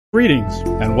Greetings,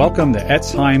 and welcome to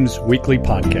Etz Chaim's weekly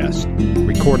podcast,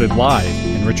 recorded live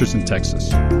in Richardson,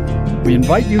 Texas. We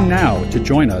invite you now to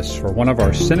join us for one of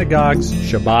our synagogue's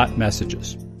Shabbat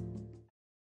messages.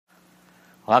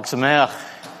 Chag Sameach.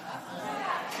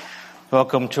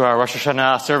 Welcome to our Rosh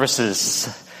Hashanah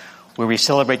services, where we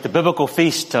celebrate the biblical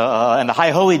feast and the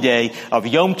high holy day of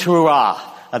Yom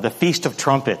Teruah, the Feast of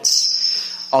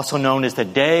Trumpets, also known as the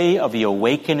Day of the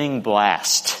Awakening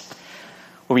Blast,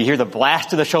 where we hear the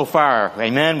blast of the shofar.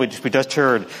 Amen, we just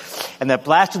heard. And that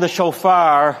blast of the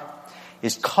shofar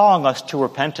is calling us to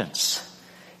repentance.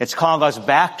 It's calling us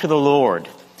back to the Lord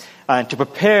and to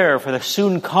prepare for the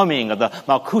soon coming of the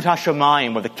Malkut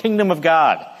HaShamayim, or the kingdom of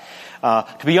God,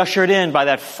 to be ushered in by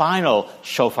that final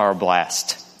shofar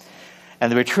blast and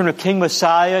the return of King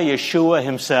Messiah, Yeshua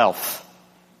himself.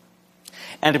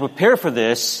 And to prepare for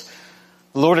this,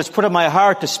 the Lord has put in my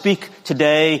heart to speak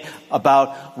today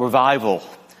about revival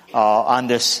on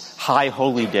this high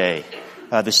holy day,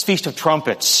 this Feast of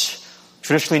Trumpets,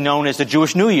 traditionally known as the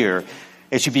Jewish New Year,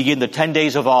 as you begin the 10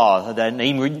 days of awe, the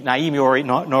Naim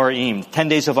Noraim, 10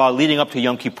 days of awe leading up to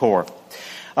Yom Kippur.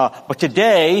 But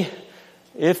today,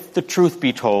 if the truth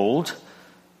be told,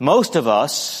 most of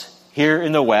us here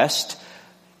in the West,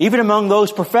 even among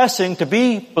those professing to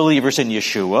be believers in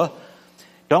Yeshua,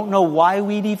 don't know why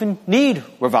we'd even need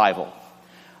revival,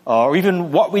 or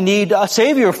even what we need a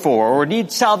Savior for, or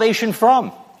need salvation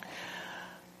from.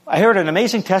 I heard an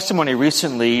amazing testimony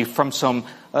recently from some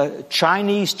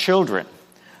Chinese children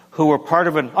who were part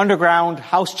of an underground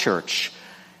house church.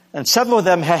 And several of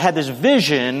them had this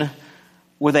vision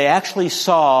where they actually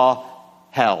saw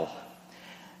hell.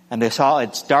 And they saw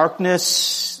its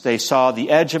darkness. They saw the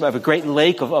edge of a great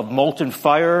lake of molten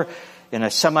fire in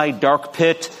a semi-dark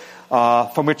pit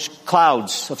from which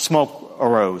clouds of smoke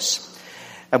arose.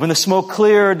 And when the smoke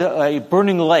cleared, a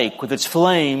burning lake with its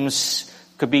flames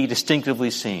could be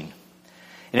distinctively seen.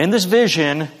 And in this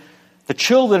vision, the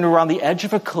children were on the edge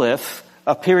of a cliff,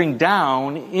 peering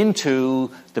down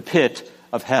into the pit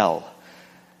of hell.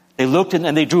 They looked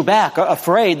and they drew back,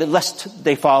 afraid that lest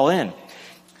they fall in.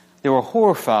 They were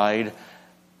horrified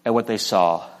at what they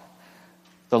saw.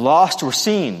 The lost were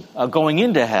seen going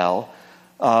into hell,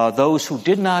 those who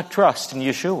did not trust in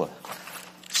Yeshua.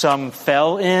 Some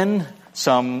fell in,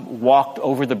 some walked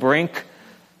over the brink,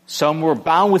 some were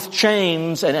bound with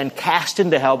chains and cast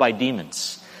into hell by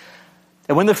demons.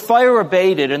 And when the fire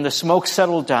abated and the smoke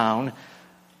settled down,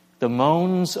 the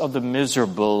moans of the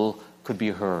miserable could be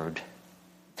heard.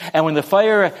 And when the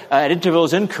fire at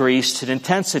intervals increased in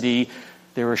intensity,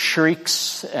 there were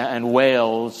shrieks and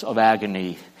wails of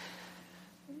agony.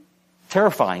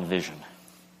 Terrifying vision.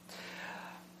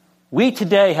 We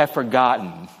today have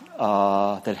forgotten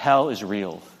that hell is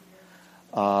real,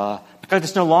 because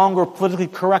it's no longer politically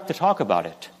correct to talk about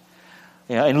it.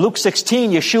 In Luke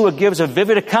 16, Yeshua gives a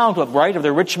vivid account of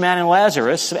the rich man and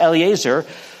Lazarus, Eliezer.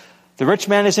 The rich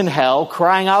man is in hell,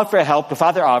 crying out for help to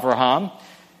Father Abraham.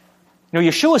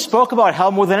 Yeshua spoke about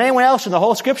hell more than anyone else in the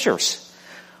whole Scriptures,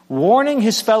 warning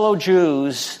his fellow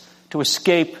Jews to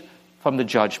escape from the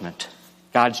judgment,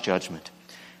 God's judgment.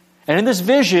 And in this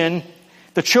vision,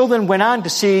 the children went on to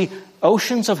see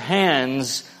oceans of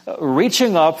hands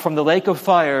reaching up from the lake of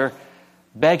fire,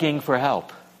 begging for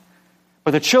help.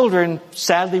 But the children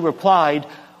sadly replied,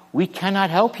 "We cannot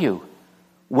help you.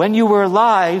 When you were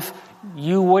alive,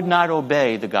 you would not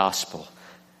obey the gospel.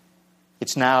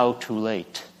 It's now too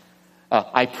late.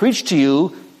 I preached to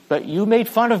you, but you made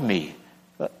fun of me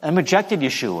and rejected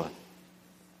Yeshua."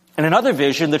 In another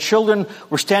vision, the children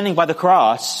were standing by the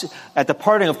cross at the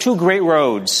parting of two great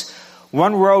roads.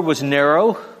 One road was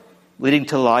narrow, leading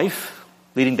to life,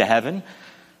 leading to heaven.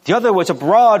 The other was a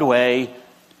broad way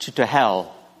to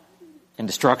hell and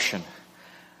destruction.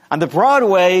 On the broad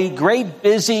way, great,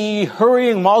 busy,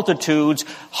 hurrying multitudes,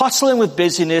 hustling with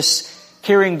busyness,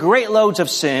 carrying great loads of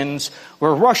sins,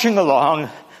 were rushing along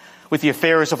with the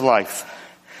affairs of life,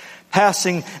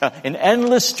 passing in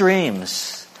endless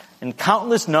streams, in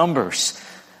countless numbers.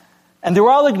 And they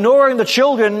were all ignoring the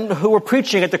children who were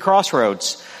preaching at the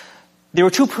crossroads. They were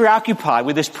too preoccupied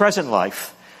with this present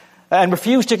life and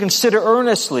refused to consider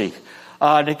earnestly,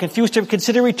 they refused to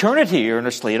consider eternity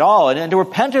earnestly at all, and to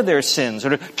repent of their sins or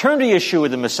to turn to Yeshua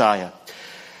the Messiah.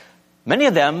 Many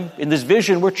of them in this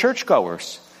vision were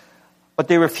churchgoers, but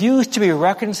they refused to be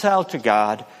reconciled to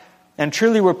God and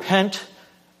truly repent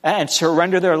and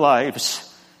surrender their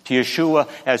lives to Yeshua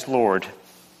as Lord.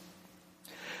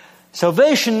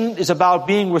 Salvation is about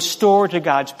being restored to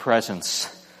God's presence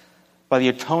by the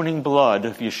atoning blood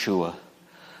of Yeshua.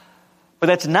 But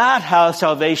that's not how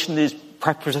salvation is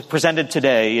presented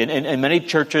today in many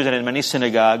churches and in many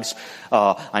synagogues,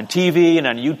 on TV and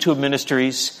on YouTube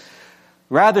ministries.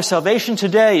 Rather, salvation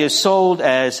today is sold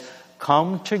as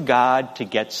come to God to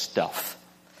get stuff.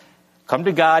 Come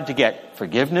to God to get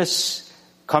forgiveness.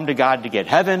 Come to God to get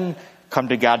heaven. Come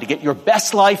to God to get your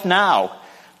best life now.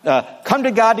 Come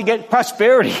to God to get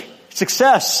prosperity,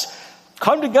 success.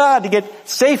 Come to God to get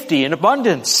safety and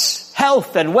abundance,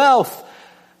 health and wealth.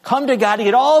 Come to God to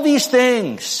get all these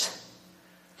things.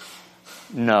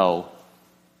 No.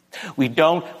 We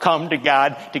don't come to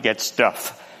God to get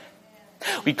stuff.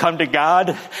 We come to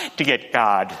God to get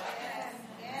God.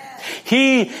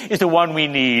 He is the one we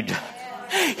need.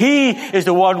 He is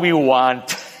the one we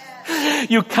want.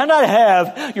 You cannot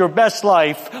have your best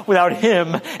life without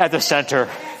Him at the center.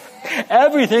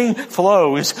 Everything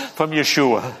flows from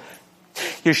Yeshua.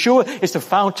 Yeshua is the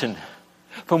fountain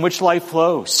from which life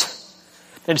flows.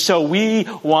 And so we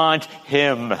want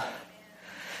Him.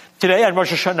 Today on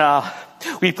Rosh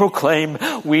Hashanah, we proclaim,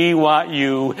 we want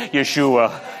you,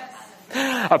 Yeshua.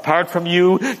 Apart from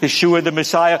you, Yeshua the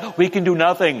Messiah, we can do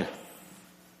nothing.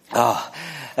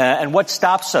 And what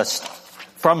stops us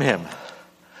from Him?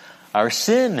 Our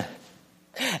sin.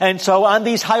 And so on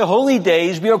these high holy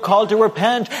days, we are called to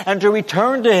repent and to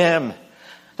return to Him.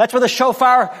 That's what the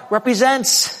shofar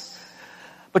represents.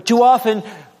 But too often,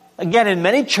 again, in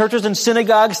many churches and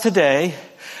synagogues today,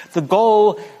 the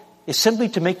goal is simply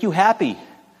to make you happy.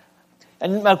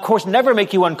 And of course, never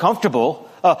make you uncomfortable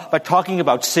by talking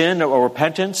about sin or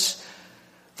repentance.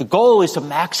 The goal is to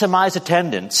maximize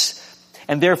attendance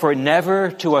and therefore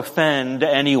never to offend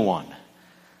anyone.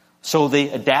 So they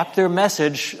adapt their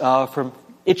message from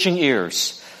itching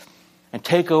ears and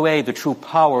take away the true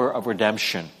power of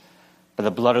redemption by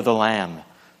the blood of the Lamb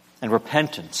and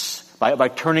repentance by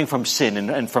turning from sin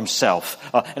and from self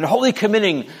and wholly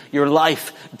committing your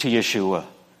life to Yeshua.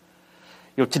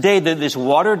 You know, today this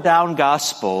watered down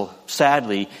gospel,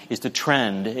 sadly, is the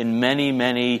trend in many,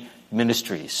 many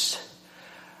ministries.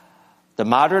 The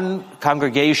modern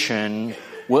congregation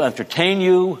will entertain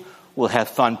you, will have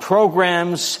fun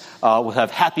programs, will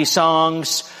have happy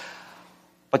songs,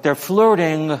 but they're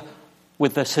flirting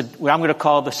with what I'm going to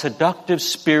call the seductive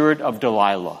spirit of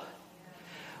Delilah.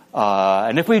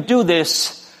 And if we do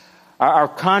this, our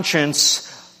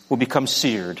conscience will become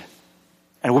seared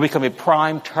and will become a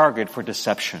prime target for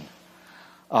deception.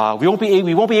 We won't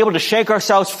be able to shake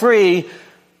ourselves free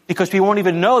because we won't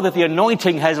even know that the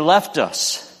anointing has left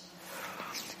us.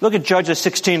 Look at Judges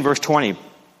 16, verse 20.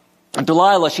 And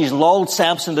Delilah, she's lulled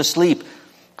Samson to sleep,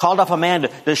 called up a man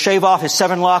to shave off his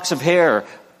 7 locks of hair,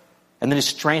 and then his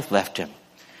strength left him.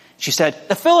 She said,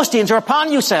 "The Philistines are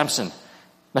upon you, Samson."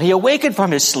 But he awakened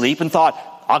from his sleep and thought,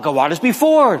 "I'll go out as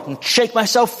before and shake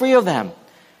myself free of them."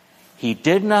 He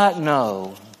did not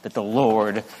know that the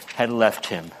Lord had left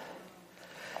him.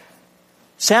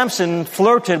 Samson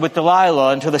flirted with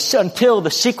Delilah until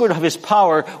the secret of his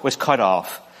power was cut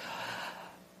off.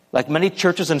 Like many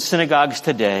churches and synagogues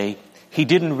today, he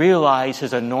didn't realize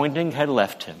his anointing had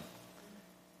left him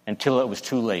until it was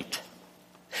too late.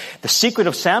 The secret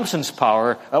of Samson's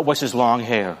power was his long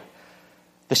hair.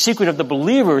 The secret of the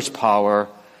believer's power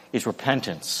is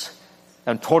repentance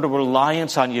and total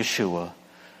reliance on Yeshua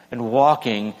and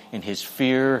walking in His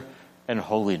fear and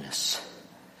holiness.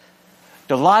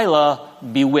 Delilah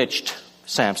bewitched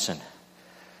Samson.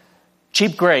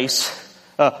 Cheap grace,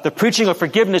 the preaching of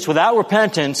forgiveness without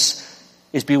repentance,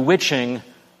 is bewitching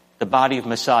the body of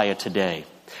Messiah today.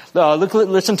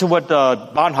 Listen to what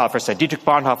Bonhoeffer said. Dietrich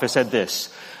Bonhoeffer said this: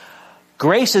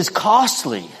 "Grace is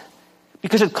costly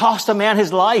because it costs a man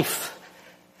his life.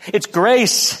 It's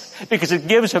grace because it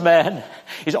gives a man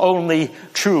his only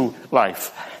true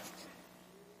life."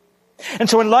 And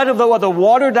so in light of the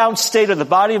watered-down state of the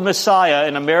body of Messiah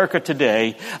in America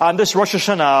today, on this Rosh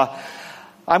Hashanah,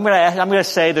 I'm going to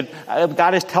say that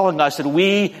God is telling us that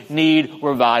we need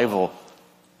revival.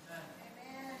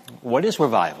 What is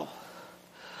revival?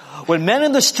 When men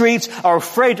in the streets are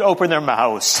afraid to open their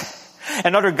mouths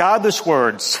and utter godless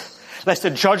words, lest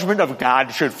the judgment of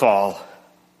God should fall.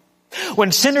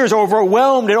 When sinners are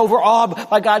overwhelmed and overawed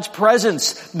by God's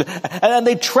presence, and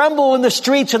they tremble in the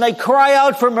streets and they cry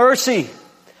out for mercy.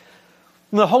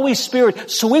 And the Holy Spirit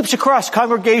sweeps across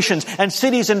congregations and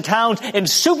cities and towns in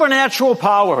supernatural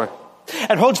power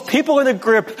and holds people in the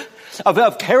grip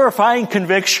of terrifying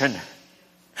conviction.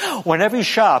 When every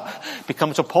shop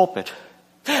becomes a pulpit,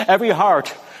 every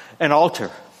heart an altar,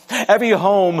 every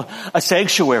home a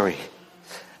sanctuary,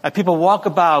 and people walk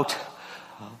about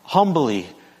humbly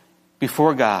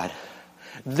before God.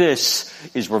 This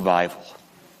is revival.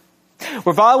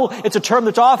 Revival, it's a term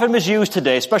that's often misused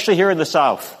today, especially here in the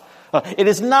South. It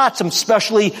is not some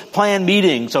specially planned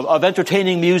meetings of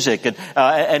entertaining music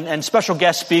and special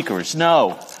guest speakers.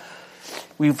 No.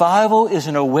 Revival is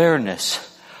an awareness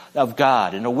of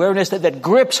God, an awareness that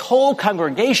grips whole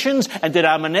congregations and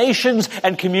denominations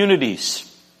and communities.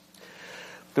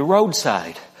 The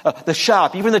roadside, the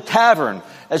shop, even the tavern,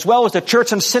 as well as the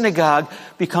church and synagogue,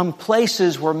 become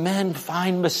places where men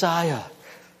find Messiah.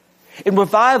 In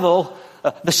revival,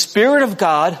 the Spirit of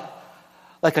God,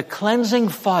 like a cleansing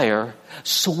fire,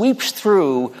 sweeps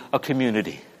through a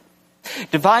community.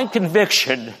 Divine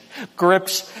conviction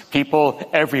grips people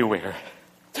everywhere.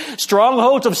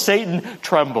 Strongholds of Satan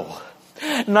tremble.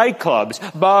 Nightclubs,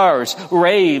 bars,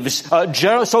 raves,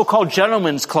 so-called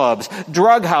gentlemen's clubs,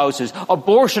 drug houses,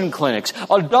 abortion clinics,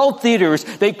 adult theaters,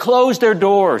 they close their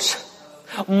doors.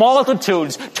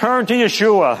 Multitudes turn to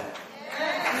Yeshua.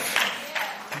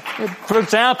 For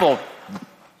example,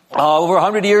 over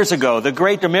 100 years ago, the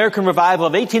great American revival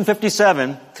of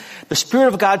 1857, the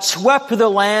Spirit of God swept through the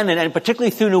land and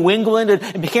particularly through New England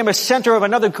and became a center of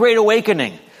another great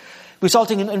awakening,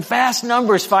 resulting in vast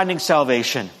numbers finding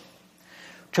salvation.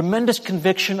 Tremendous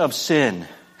conviction of sin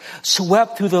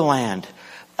swept through the land.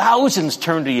 Thousands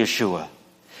turned to Yeshua.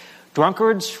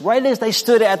 Drunkards, right as they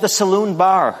stood at the saloon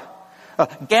bar.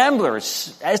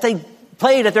 Gamblers, as they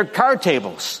played at their card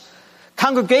tables.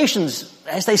 Congregations,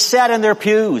 as they sat in their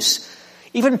pews.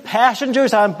 Even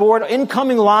passengers on board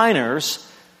incoming liners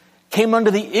came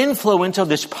under the influence of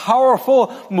this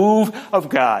powerful move of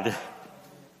God.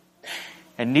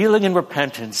 And kneeling in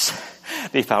repentance,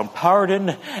 they found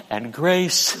pardon and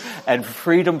grace and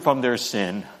freedom from their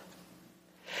sin.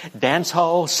 Dance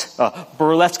halls,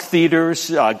 burlesque theaters,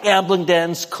 gambling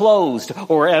dens closed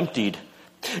or emptied.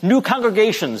 New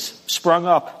congregations sprung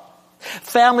up.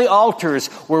 Family altars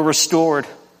were restored.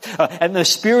 And the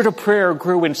spirit of prayer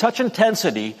grew in such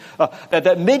intensity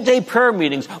that midday prayer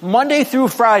meetings, Monday through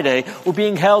Friday, were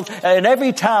being held in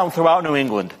every town throughout New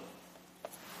England.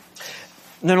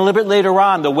 And then a little bit later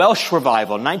on, the Welsh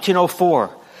revival, 1904.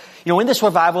 In this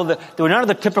revival, there were none of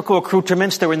the typical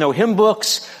accoutrements. There were no hymn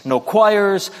books, no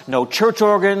choirs, no church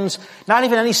organs, not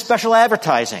even any special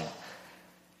advertising.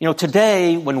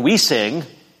 Today, when we sing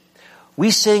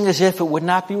as if it would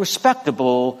not be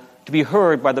respectable to be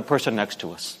heard by the person next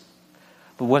to us.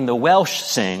 But when the Welsh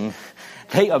sing,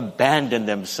 they abandon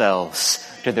themselves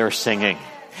to their singing.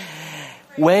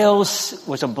 Wales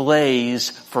was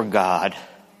ablaze for God.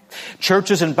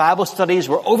 Churches and Bible studies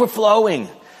were overflowing.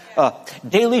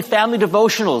 Daily family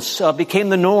devotionals became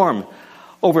the norm.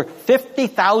 Over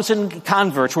 50,000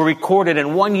 converts were recorded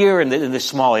in 1 year in this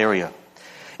small area.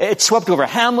 It swept over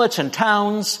hamlets and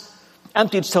towns,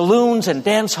 emptied saloons and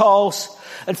dance halls,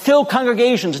 and filled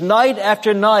congregations night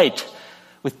after night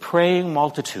with praying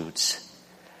multitudes.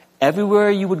 Everywhere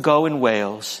you would go in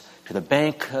Wales, to the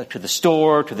bank, to the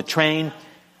store, to the train,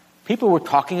 people were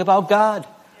talking about God.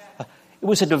 It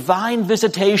was a divine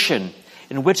visitation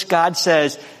in which God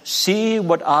says, see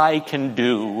what I can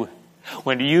do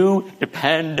when you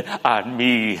depend on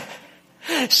me.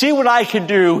 See what I can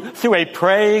do through a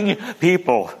praying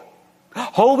people,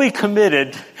 wholly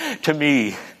committed to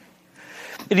me.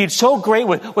 Indeed, so great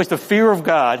was the fear of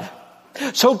God,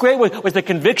 so great was the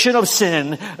conviction of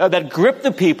sin that gripped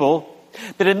the people,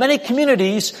 that in many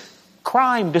communities,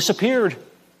 crime disappeared.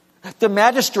 The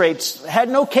magistrates had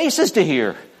no cases to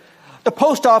hear. The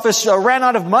post office ran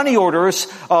out of money order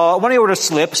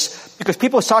slips because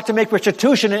people sought to make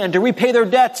restitution and to repay their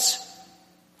debts.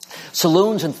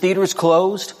 Saloons and theaters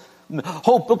closed.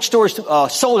 Whole bookstores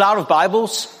sold out of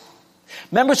Bibles.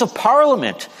 Members of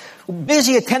Parliament,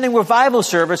 busy attending revival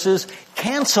services,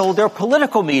 canceled their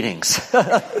political meetings.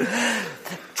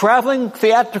 Traveling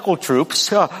theatrical troops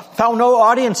found no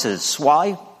audiences.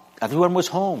 Why? Everyone was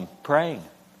home praying.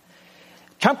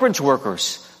 Temperance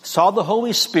workers saw the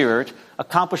Holy Spirit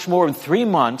accomplish more in 3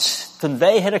 months than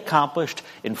they had accomplished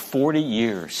in 40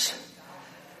 years.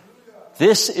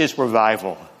 This is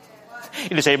revival.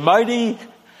 It is a mighty,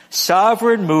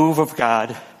 sovereign move of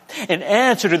God, in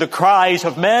answer to the cries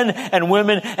of men and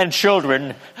women and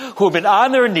children who have been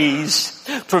on their knees,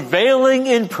 travailing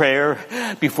in prayer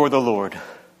before the Lord.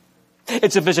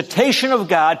 It's a visitation of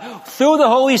God through the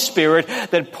Holy Spirit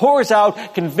that pours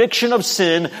out conviction of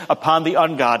sin upon the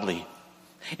ungodly,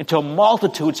 until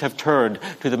multitudes have turned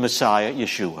to the Messiah,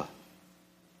 Yeshua.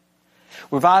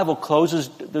 Revival closes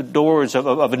the doors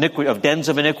of iniquity, of dens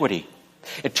of iniquity.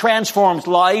 It transforms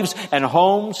lives and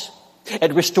homes.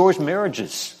 It restores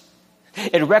marriages.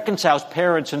 It reconciles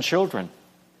parents and children.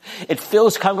 It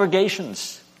fills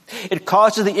congregations. It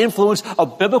causes the influence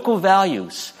of biblical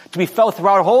values to be felt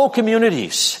throughout whole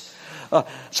communities.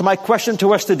 So my question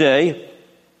to us today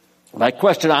My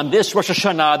question on this Rosh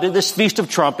Hashanah, this Feast of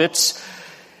Trumpets,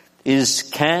 is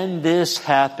can this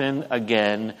happen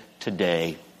again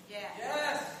today?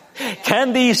 Yes.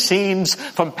 Can these scenes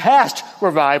from past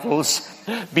revivals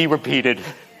be repeated?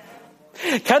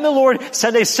 Can the Lord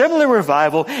send a similar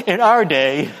revival in our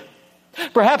day?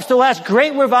 Perhaps the last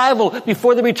great revival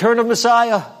before the return of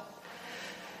Messiah?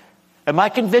 And my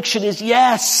conviction is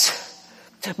yes.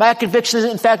 My conviction is,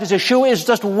 in fact, is Yeshua is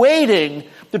just waiting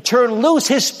to turn loose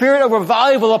His spirit of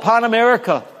revival upon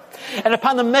America and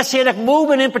upon the Messianic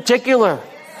movement in particular,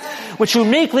 which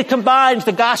uniquely combines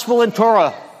the Gospel and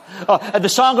Torah, and the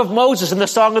Song of Moses and the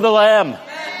Song of the Lamb.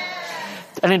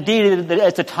 And indeed,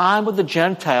 as the time of the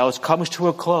Gentiles comes to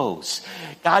a close,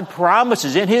 God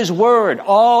promises in His Word,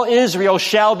 all Israel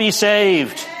shall be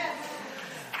saved.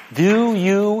 Do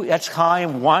you, at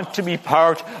time, want to be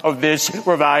part of this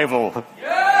revival?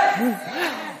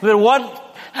 Yes! Then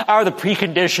what are the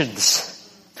preconditions?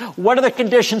 What are the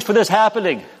conditions for this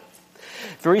happening?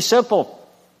 Very simple.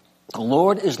 The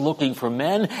Lord is looking for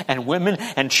men and women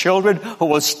and children who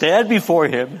will stand before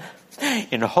Him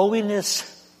in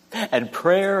holiness and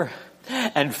prayer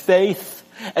and faith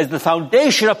as the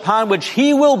foundation upon which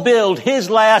He will build His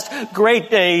last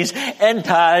great days, end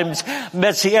times,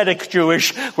 Messianic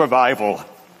Jewish revival.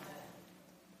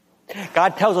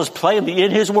 God tells us plainly in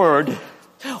His Word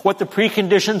what the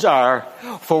preconditions are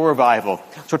for revival.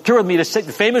 So turn with me to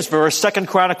the famous verse, 2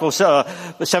 Chronicles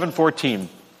 7:14.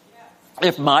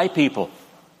 If my people,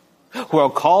 who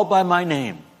are called by my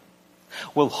name,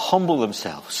 will humble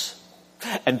themselves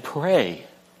and pray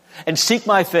and seek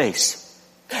my face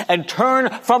and turn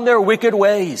from their wicked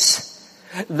ways,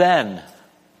 then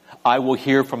I will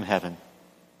hear from heaven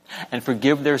and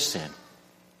forgive their sin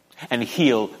and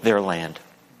heal their land.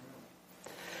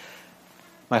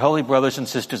 My holy brothers and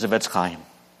sisters of Etz Chaim,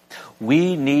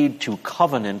 we need to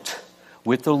covenant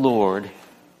with the Lord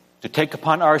to take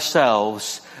upon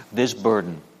ourselves this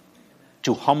burden,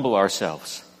 to humble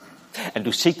ourselves and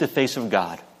to seek the face of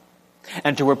God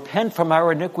and to repent from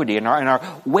our iniquity and our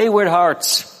wayward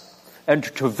hearts and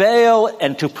to travail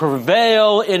and to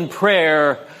prevail in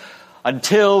prayer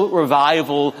until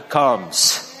revival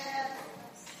comes.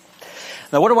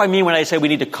 Now, what do I mean when I say we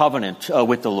need to covenant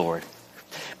with the Lord?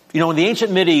 You know, in the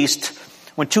ancient Mideast,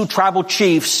 when two tribal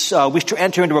chiefs wished to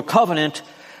enter into a covenant,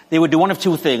 they would do one of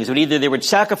two things. Either they would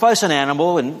sacrifice an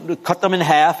animal and cut them in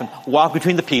half and walk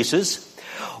between the pieces,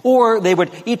 or they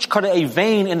would each cut a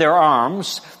vein in their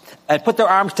arms and put their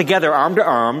arms together, arm to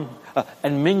arm,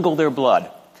 and mingle their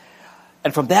blood.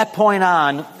 And from that point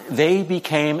on, they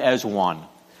became as one,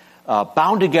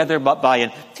 bound together by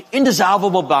an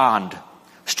indissoluble bond,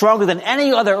 stronger than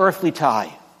any other earthly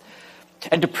tie.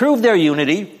 And to prove their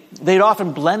unity, they'd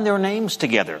often blend their names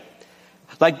together,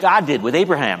 like God did with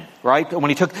Abraham, right?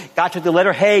 When God took the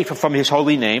letter He from His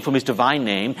holy name, from His divine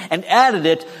name, and added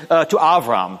it to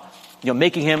Avram,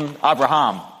 making him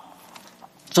Abraham.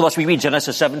 So let's read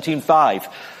Genesis 17:5.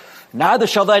 Neither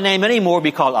shall thy name any more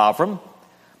be called Avram,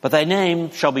 but thy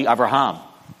name shall be Abraham.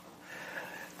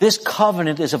 This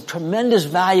covenant is of tremendous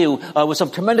value, was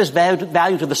of tremendous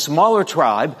value to the smaller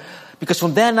tribe, because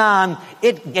from then on,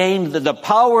 it gained the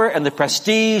power and the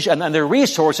prestige and the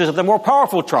resources of the more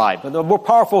powerful tribe, the more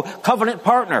powerful covenant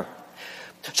partner.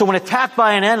 So when attacked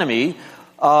by an enemy,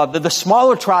 the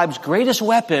smaller tribe's greatest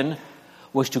weapon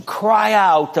was to cry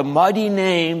out the mighty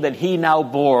name that he now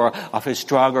bore of his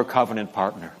stronger covenant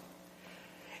partner.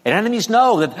 And enemies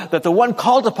know that the one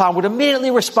called upon would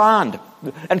immediately respond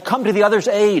and come to the other's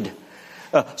aid.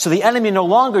 So the enemy no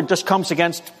longer just comes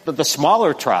against the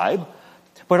smaller tribe,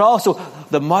 but also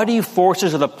the mighty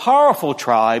forces of the powerful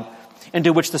tribe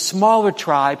into which the smaller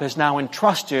tribe has now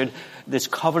entrusted this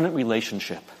covenant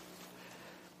relationship.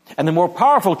 And the more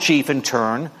powerful chief, in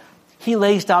turn, he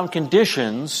lays down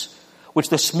conditions which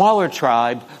the smaller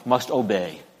tribe must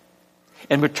obey.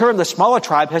 In return, the smaller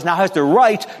tribe now has the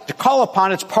right to call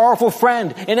upon its powerful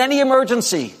friend in any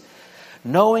emergency,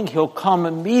 knowing he'll come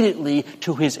immediately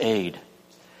to his aid.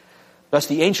 Thus,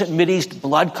 the ancient Mideast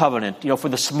blood covenant, for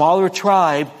the smaller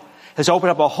tribe, has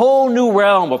opened up a whole new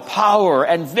realm of power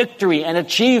and victory and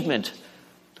achievement,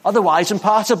 otherwise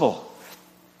impossible.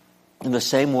 In the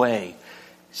same way,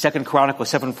 2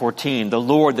 Chronicles 7:14, the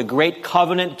Lord, the great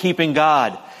covenant-keeping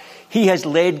God, He has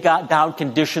laid down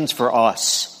conditions for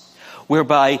us,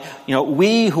 whereby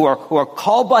we who are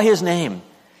called by His name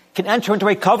can enter into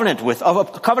a covenant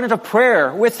of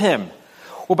prayer with Him,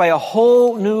 whereby a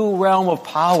whole new realm of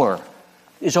power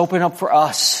is opened up for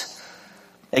us.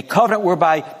 A covenant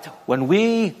whereby when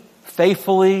we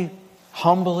faithfully,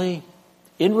 humbly,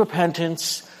 in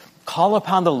repentance, call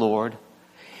upon the Lord,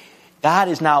 God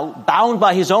is now bound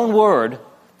by His own word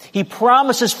He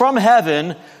promises from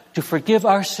heaven to forgive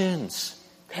our sins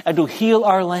and to heal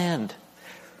our land.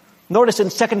 Notice in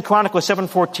 2 Chronicles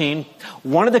 7:14,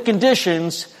 one of the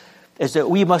conditions is that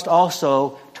we must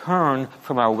also turn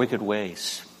from our wicked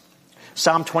ways.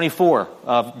 Psalm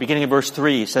 24, beginning in verse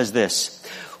 3, says this: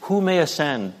 Who may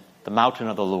ascend the mountain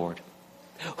of the Lord?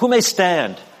 Who may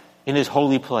stand in his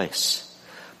holy place?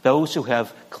 Those who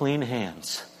have clean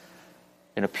hands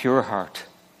and a pure heart,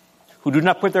 who do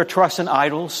not put their trust in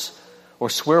idols or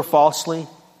swear falsely.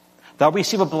 They'll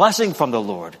receive a blessing from the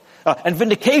Lord and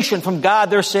vindication from God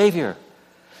their Savior.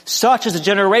 Such is the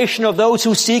generation of those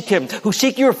who seek him, who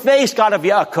seek your face, God of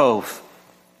Yaakov.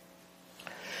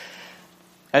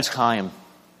 Etz Chaim,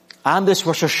 on this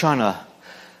Rosh Hashanah,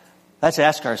 let's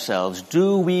ask ourselves,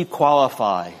 do we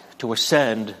qualify to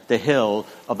ascend the hill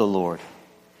of the Lord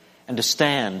and to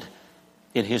stand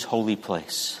in his holy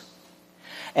place?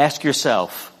 Ask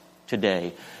yourself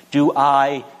today, do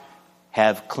I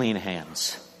have clean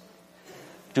hands?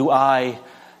 Do I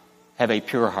have a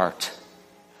pure heart?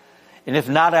 And if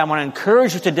not, I want to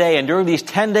encourage you today and during these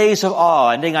 10 days of awe,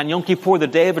 ending on Yom Kippur, the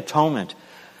Day of Atonement,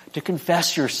 to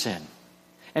confess your sin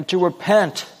and to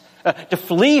repent, to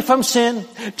flee from sin,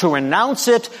 to renounce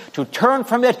it, to turn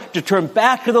from it, to turn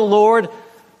back to the Lord,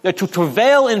 to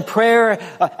travail in prayer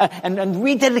and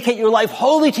rededicate your life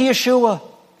wholly to Yeshua.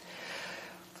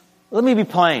 Let me be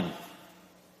plain.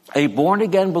 A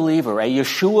born-again believer, a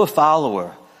Yeshua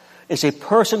follower, is a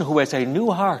person who has a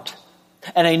new heart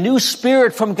and a new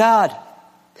spirit from God.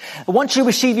 Once you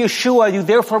receive Yeshua, you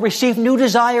therefore receive new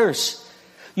desires.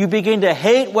 You begin to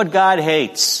hate what God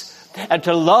hates and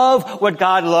to love what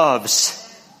God loves.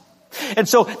 And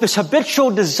so this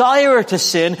habitual desire to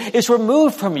sin is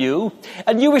removed from you,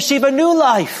 and you receive a new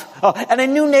life and a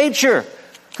new nature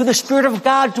through the Spirit of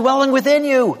God dwelling within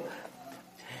you.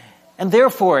 And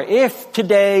therefore, if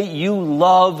today you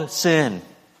love sin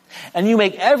and you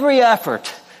make every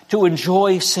effort to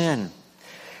enjoy sin,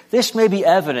 this may be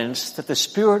evidence that the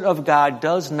Spirit of God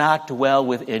does not dwell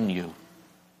within you.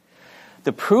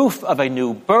 The proof of a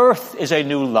new birth is a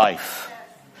new life.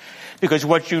 Because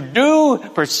what you do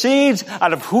proceeds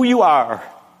out of who you are.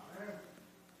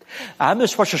 On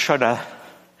this Rosh Hashanah,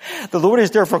 the Lord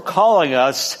is therefore calling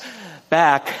us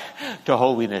back to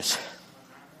holiness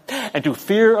and to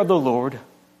fear of the Lord,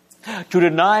 to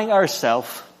denying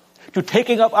ourselves, to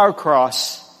taking up our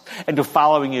cross, and to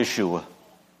following Yeshua.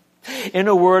 In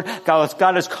a word,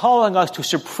 God is calling us to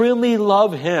supremely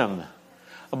love him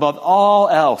above all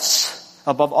else,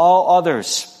 above all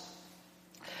others.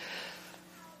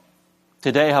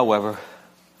 Today, however,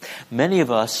 many of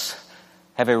us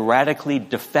have a radically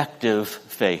defective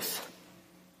faith.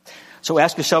 So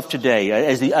ask yourself today,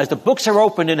 as the books are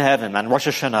opened in heaven on Rosh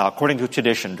Hashanah, according to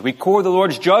tradition, to record the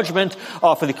Lord's judgment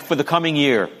for the coming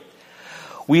year,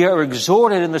 we are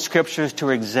exhorted in the Scriptures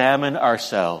to examine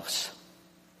ourselves.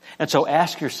 And so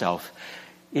ask yourself,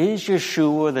 is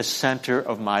Yeshua the center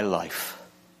of my life?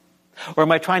 Or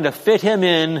am I trying to fit him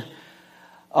in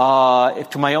for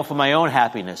my own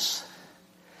happiness?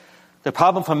 The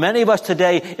problem for many of us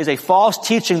today is a false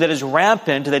teaching that is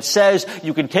rampant that says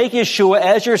you can take Yeshua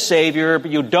as your Savior,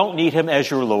 but you don't need him as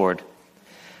your Lord.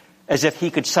 As if he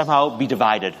could somehow be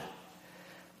divided.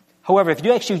 However, if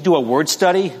you actually do a word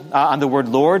study on the word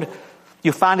Lord,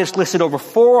 you find it's listed over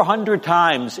 400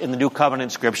 times in the New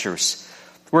Covenant Scriptures,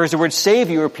 whereas the word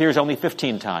Savior appears only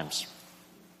 15 times.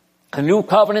 The New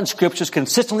Covenant Scriptures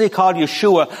consistently call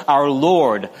Yeshua our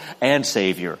Lord and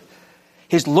Savior.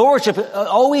 His lordship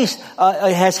always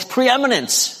has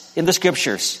preeminence in the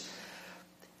Scriptures.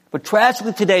 But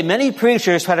tragically today, many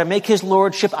preachers try to make his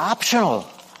lordship optional.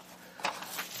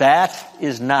 That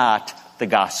is not the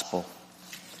gospel.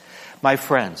 My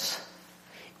friends,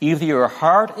 either your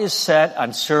heart is set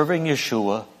on serving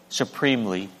Yeshua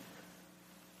supremely,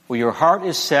 or your heart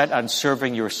is set on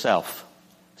serving yourself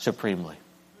supremely.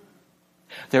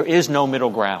 There is no middle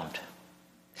ground.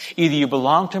 Either you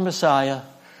belong to Messiah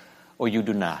or you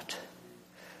do not.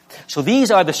 So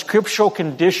these are the scriptural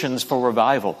conditions for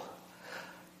revival.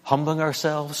 Humbling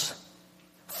ourselves,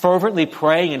 fervently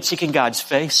praying and seeking God's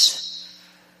face,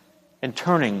 and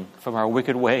turning from our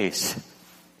wicked ways.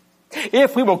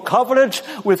 If we will covenant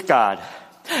with God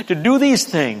to do these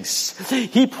things,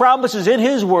 he promises in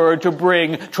his word to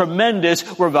bring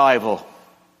tremendous revival.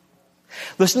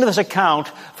 Listen to this account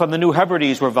from the New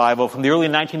Hebrides revival from the early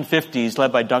 1950s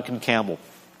led by Duncan Campbell.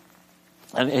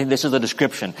 And this is the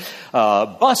description.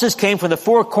 Buses came from the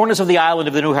four corners of the island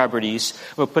of the New Hebrides,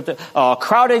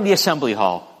 crowding the assembly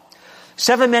hall.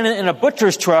 7 men in a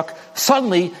butcher's truck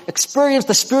suddenly experienced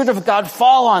the Spirit of God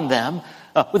fall on them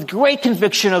with great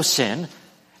conviction of sin,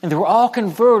 And they were all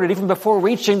converted even before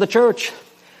reaching the church.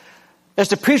 As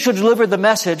the preacher delivered the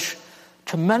message,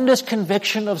 tremendous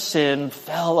conviction of sin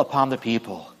fell upon the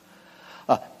people.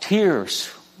 Tears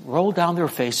rolled down their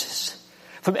faces.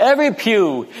 From every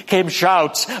pew came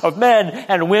shouts of men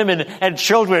and women and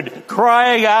children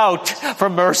crying out for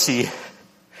mercy.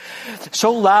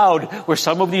 So loud were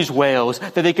some of these wails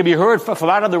that they could be heard from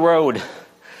out on the road.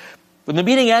 When the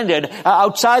meeting ended,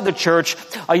 outside the church,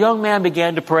 a young man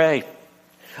began to pray.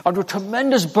 Under a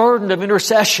tremendous burden of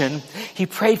intercession, he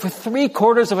prayed for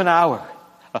 3/4 of an hour.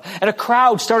 And a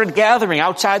crowd started gathering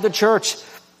outside the church.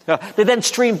 They then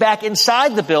streamed back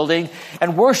inside the building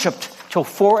and worshiped till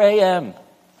 4 a.m.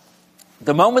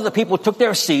 The moment the people took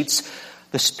their seats,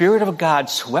 the Spirit of God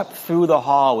swept through the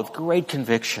hall with great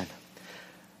conviction.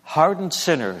 Hardened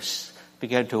sinners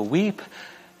began to weep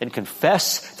and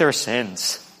confess their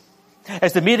sins.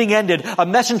 As the meeting ended, a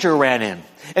messenger ran in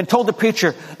and told the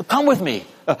preacher, "Come with me.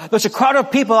 There's a crowd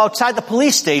of people outside the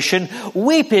police station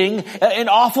weeping in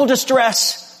awful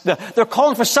distress. They're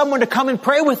calling for someone to come and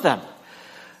pray with them."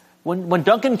 When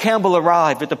Duncan Campbell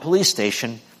arrived at the police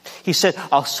station, he said,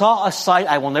 "I saw a sight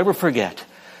I will never forget.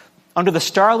 Under the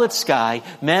starlit sky,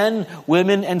 men,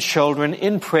 women, and children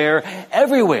in prayer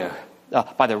everywhere,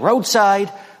 by the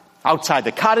roadside, outside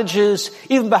the cottages,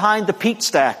 even behind the peat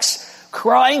stacks,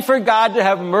 crying for God to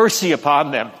have mercy upon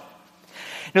them."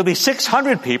 Nearly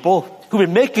 600 people who'd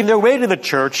been making their way to the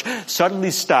church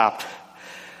suddenly stopped.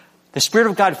 The Spirit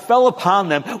of God fell upon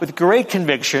them with great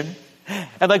conviction,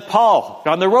 and like Paul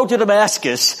on the road to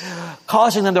Damascus,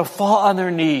 causing them to fall on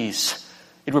their knees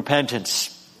in repentance.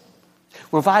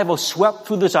 Revival swept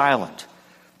through this island.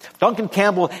 Duncan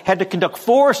Campbell had to conduct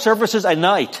 4 services a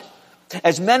night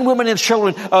as men, women, and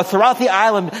children throughout the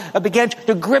island began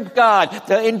to grip God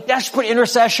in desperate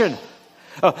intercession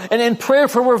and in prayer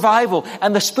for revival.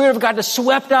 And the Spirit of God just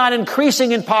swept on,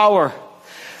 increasing in power.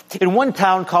 In one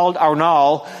town called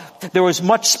Arnall, there was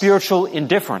much spiritual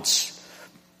indifference.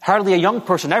 Hardly a young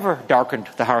person ever darkened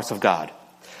the house of God.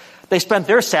 They spent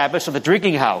their Sabbaths at the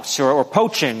drinking house or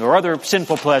poaching or other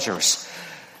sinful pleasures.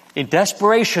 In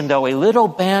desperation, though, a little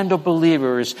band of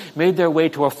believers made their way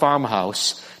to a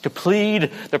farmhouse to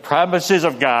plead the promises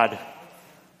of God.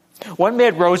 One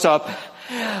man rose up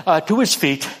to his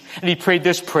feet and he prayed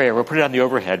this prayer. We'll put it on the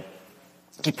overhead.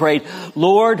 He prayed,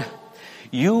 "Lord,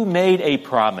 you made a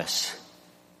promise.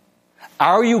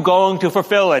 Are you going to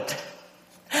fulfill it?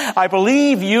 I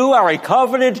believe you are a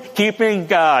covenant-keeping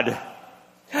God.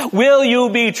 Will you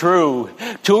be true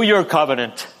to your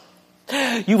covenant?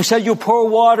 You said you pour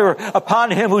water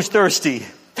upon him who's thirsty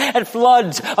and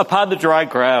floods upon the dry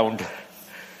ground.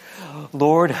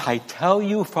 Lord, I tell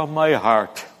you from my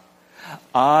heart,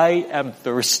 I am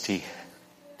thirsty.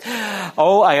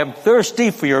 Oh, I am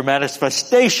thirsty for your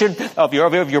manifestation of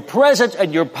your presence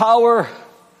and your power.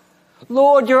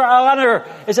 Lord, your honor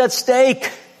is at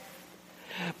stake.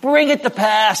 Bring it to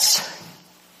pass."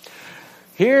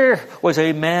 Here was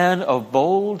a man of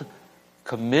bold,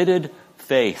 committed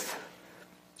faith.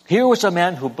 Here was a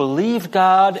man who believed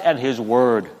God and his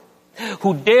word,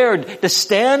 who dared to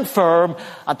stand firm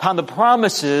upon the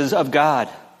promises of God.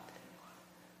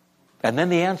 And then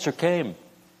the answer came.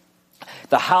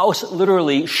 The house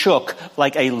literally shook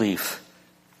like a leaf,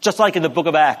 just like in the book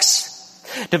of Acts.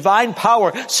 Divine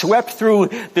power swept through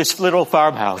this little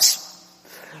farmhouse.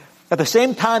 At the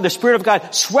same time, the Spirit of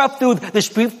God swept through this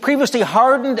previously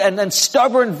hardened and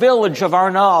stubborn village of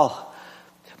Arnall.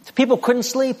 People couldn't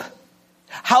sleep.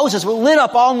 Houses were lit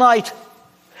up all night.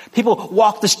 People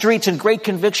walked the streets in great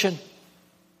conviction.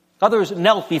 Others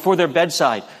knelt before their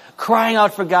bedside, crying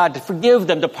out for God to forgive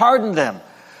them, to pardon them.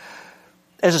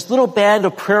 As this little band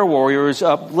of prayer warriors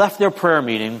left their prayer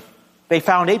meeting, they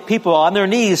found 8 people on their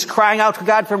knees crying out to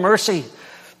God for mercy.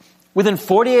 Within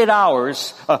 48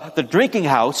 hours, the drinking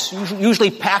house, usually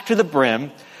packed to the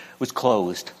brim, was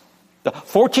closed. The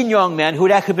 14 young men who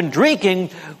had actually been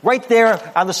drinking right there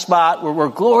on the spot were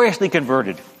gloriously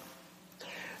converted.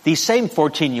 These same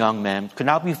 14 young men could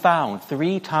now be found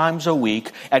 3 times a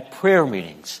week at prayer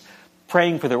meetings,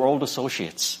 praying for their old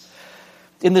associates.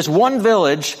 In this one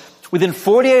village, within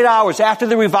 48 hours after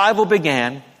the revival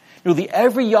began, nearly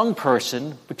every young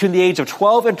person between the age of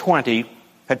 12 and 20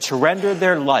 had surrendered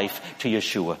their life to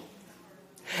Yeshua.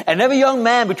 And every young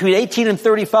man between 18 and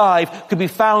 35 could be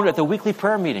found at the weekly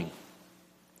prayer meeting.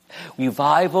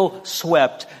 Revival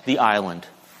swept the island.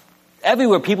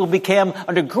 Everywhere people became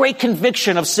under great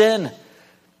conviction of sin.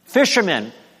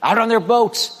 Fishermen out on their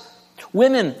boats.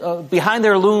 Women behind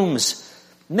their looms.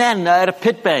 Men at a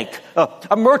pit bank.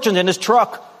 A merchant in his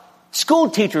truck. School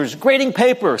teachers grading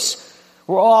papers.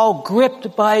 Were all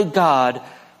gripped by God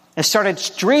and started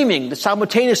streaming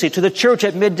simultaneously to the church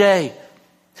at midday.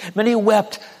 Many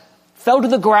wept, fell to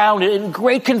the ground in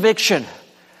great conviction.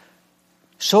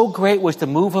 So great was the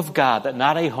move of God that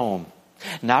not a home,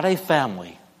 not a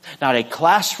family, not a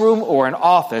classroom or an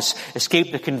office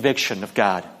escaped the conviction of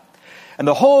God. And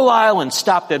the whole island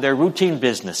stopped at their routine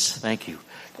business. Thank you.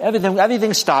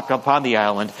 Everything stopped upon the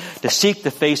island to seek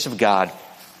the face of God.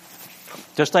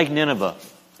 Just like Nineveh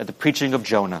at the preaching of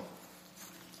Jonah.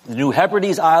 The New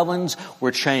Hebrides Islands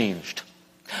were changed.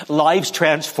 Lives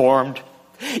transformed.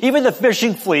 Even the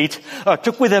fishing fleet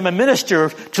took with them a minister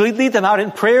to lead them out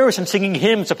in prayers and singing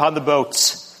hymns upon the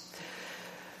boats.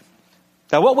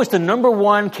 Now, what was the number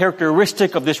one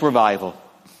characteristic of this revival?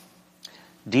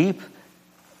 Deep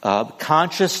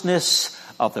consciousness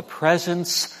of the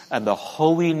presence and the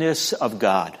holiness of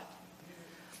God.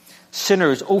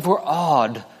 Sinners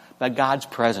overawed by God's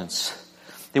presence.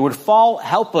 They would fall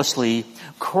helplessly,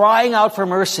 crying out for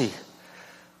mercy.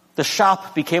 The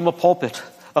shop became a pulpit,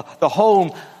 the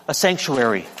home a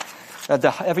sanctuary,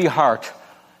 every heart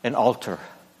an altar.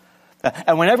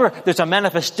 And whenever there's a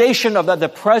manifestation of the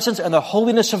presence and the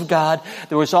holiness of God,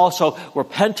 there was also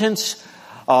repentance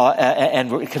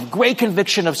and great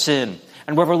conviction of sin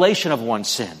and revelation of one's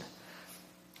sin.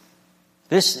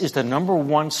 This is the number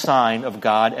one sign of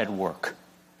God at work.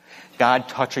 God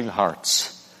touching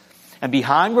hearts. And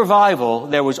behind revival,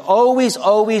 there was always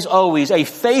a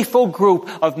faithful group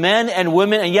of men and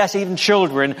women, and yes, even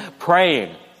children,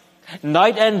 praying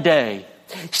night and day,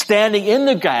 standing in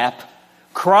the gap,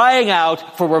 crying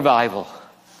out for revival.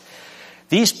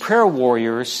 These prayer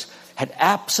warriors had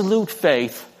absolute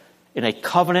faith in a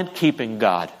covenant-keeping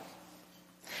God.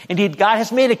 Indeed, God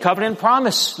has made a covenant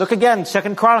promise. Look again,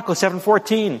 2 Chronicles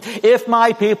 7:14. If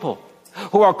my people,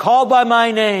 who are called by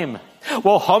my name,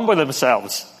 will humble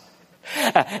themselves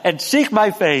and seek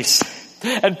my face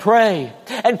and pray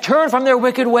and turn from their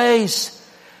wicked ways,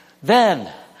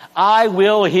 then I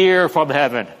will hear from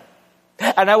heaven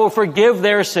and I will forgive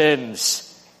their sins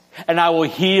and I will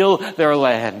heal their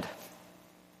land.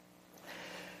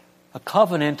 A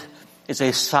covenant is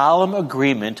a solemn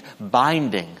agreement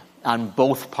binding on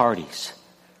both parties.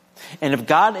 And if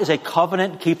God is a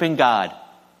covenant-keeping God,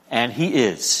 and He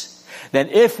is, then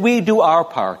if we do our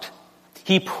part,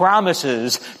 He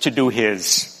promises to do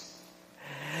His.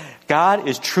 God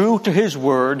is true to His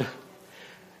word.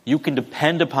 You can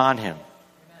depend upon Him.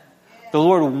 The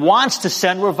Lord wants to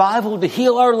send revival to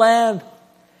heal our land,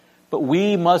 but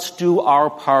we must do our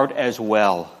part as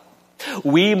well.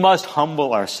 We must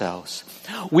humble ourselves.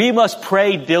 We must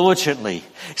pray diligently,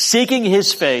 seeking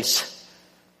His face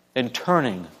and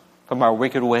turning from our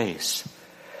wicked ways.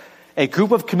 A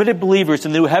group of committed believers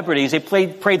in the New Hebrides, they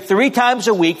prayed 3 times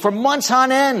a week for months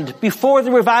on end before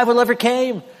the revival ever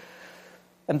came.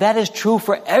 And that is true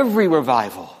for every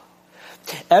revival.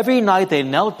 Every night they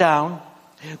knelt down,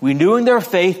 renewing their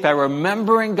faith by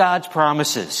remembering God's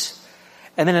promises.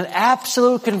 And then an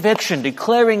absolute conviction,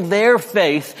 declaring their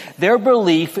faith, their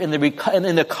belief in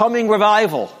the coming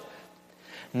revival.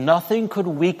 Nothing could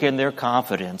weaken their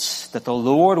confidence that the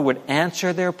Lord would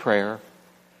answer their prayer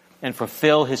and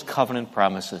fulfill His covenant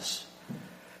promises.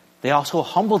 They also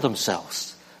humbled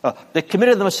themselves. They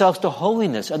committed themselves to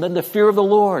holiness and then the fear of the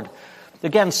Lord.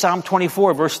 Again, Psalm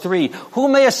 24, verse 3. Who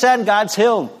may ascend God's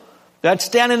hill, that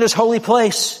stand in His holy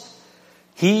place?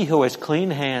 He who has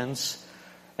clean hands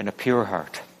and a pure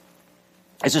heart.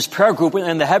 As this prayer group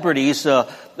in the Hebrides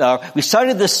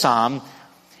recited this psalm,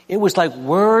 it was like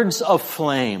words of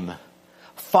flame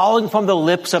falling from the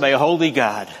lips of a holy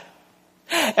God.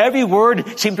 Every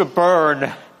word seemed to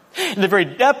burn in the very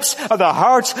depths of the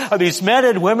hearts of these men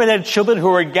and women and children who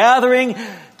were gathering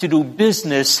to do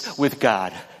business with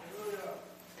God.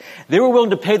 They were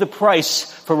willing to pay the price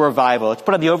for revival. Let's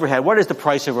put on the overhead. What is the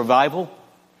price of revival?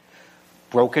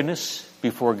 Brokenness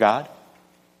before God.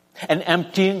 An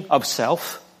emptying of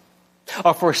self.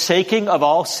 A forsaking of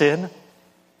all sin.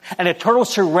 An eternal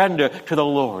surrender to the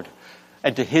Lord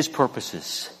and to His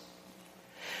purposes.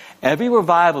 Every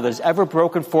revival that has ever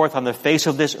broken forth on the face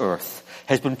of this earth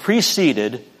has been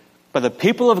preceded by the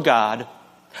people of God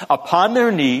upon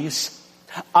their knees,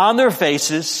 on their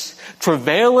faces,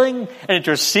 travailing and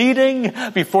interceding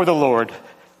before the Lord.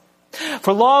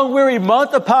 For long, weary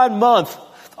month upon month,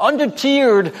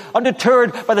 undeterred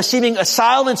by the seeming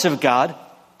silence of God,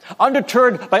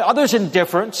 undeterred by others'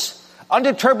 indifference,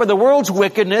 undeterred by the world's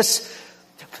wickedness,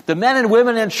 the men and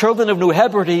women and children of New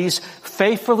Hebrides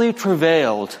faithfully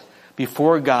travailed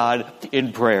before God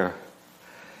in prayer.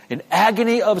 In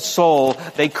agony of soul,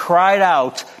 they cried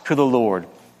out to the Lord.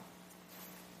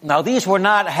 Now, these were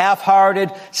not half-hearted,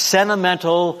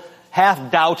 sentimental,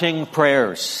 half-doubting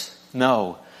prayers.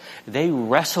 No. They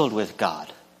wrestled with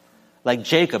God, like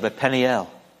Jacob at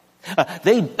Peniel.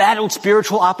 They battled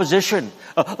spiritual opposition,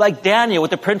 like Daniel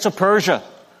with the prince of Persia.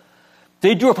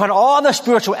 They drew upon all the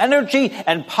spiritual energy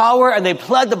and power, and they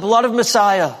pled the blood of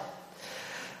Messiah.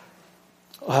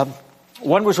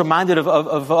 One was reminded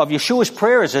of Yeshua's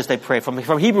prayers as they prayed. From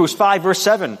Hebrews 5, verse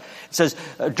 7, it says,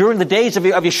 during the days of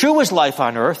Yeshua's life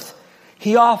on earth,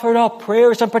 he offered up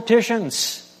prayers and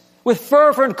petitions with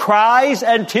fervent cries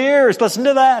and tears. Listen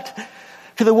to that.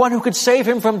 To the one who could save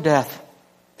him from death.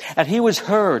 And he was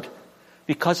heard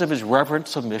because of his reverent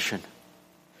submission.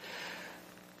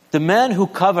 The men who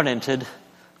covenanted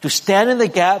to stand in the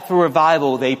gap for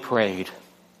revival, they prayed.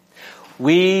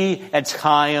 We at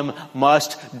Chaim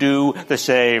must do the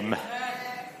same.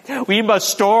 We must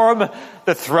storm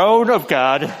the throne of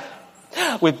God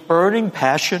with burning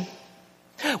passion,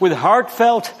 with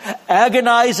heartfelt,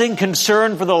 agonizing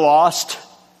concern for the lost,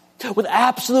 with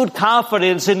absolute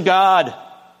confidence in God.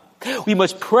 We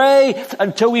must pray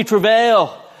until we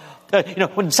travail.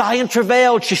 When Zion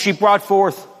travailed, she brought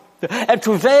forth. And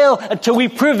travail until we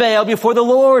prevail before the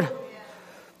Lord.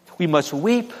 We must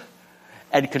weep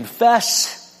and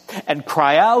confess and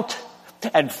cry out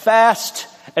and fast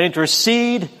and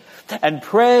intercede and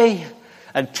pray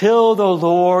until the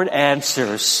Lord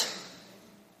answers.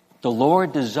 The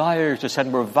Lord desires to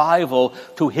send revival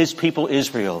to His people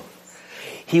Israel.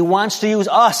 He wants to use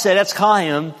us at Etz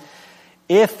Chaim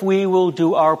if we will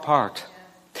do our part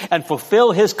and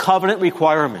fulfill His covenant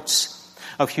requirements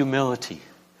of humility,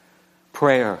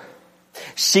 prayer,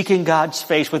 seeking God's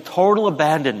face with total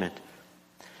abandonment,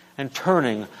 and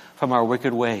turning from our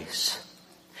wicked ways.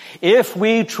 If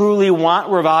we truly want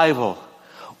revival,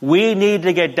 we need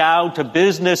to get down to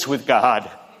business with God.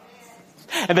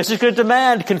 And this is going to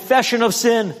demand confession of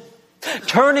sin,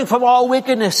 turning from all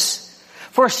wickedness,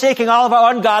 forsaking all of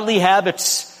our ungodly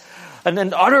habits, and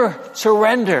an utter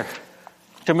surrender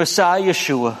to Messiah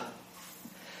Yeshua.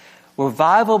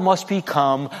 Revival must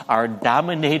become our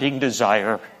dominating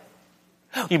desire.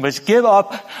 We must give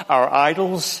up our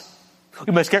idols.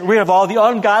 We must get rid of all the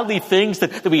ungodly things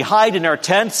that we hide in our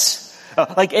tents,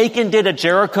 like Achan did at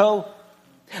Jericho,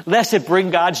 lest it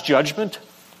bring God's judgment.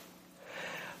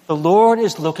 The Lord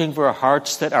is looking for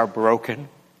hearts that are broken,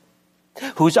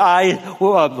 whose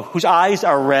eyes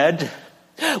are red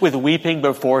with weeping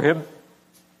before Him.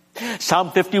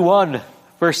 Psalm 51,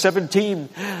 verse 17,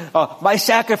 my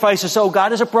sacrifices, O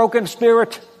God, is a broken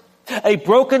spirit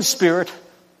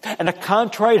and a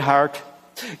contrite heart.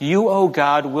 You, O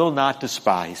God, will not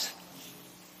despise.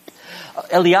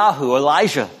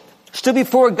 Elijah, stood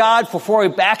before God before a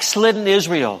backslidden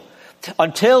Israel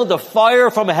until the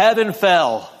fire from heaven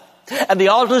fell and the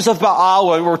altars of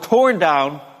Baal were torn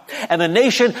down and the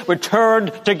nation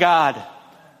returned to God.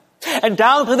 And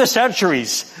down through the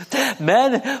centuries,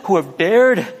 men who have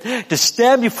dared to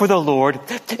stand before the Lord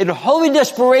in holy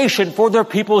desperation for their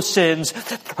people's sins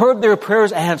heard their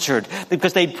prayers answered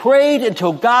because they prayed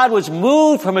until God was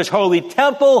moved from His holy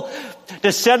temple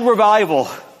to send revival.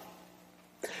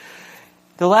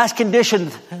 The last condition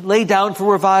laid down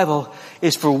for revival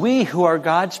is for we who are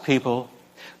God's people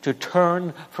to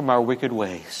turn from our wicked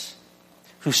ways.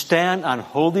 To stand on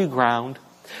holy ground,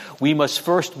 we must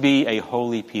first be a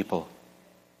holy people.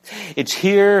 It's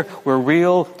here where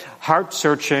real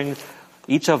heart-searching,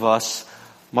 each of us,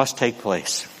 must take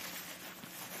place.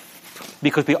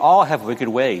 Because we all have wicked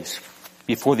ways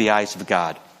before the eyes of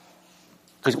God.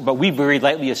 But we very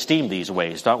lightly esteem these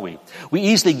ways, don't we? We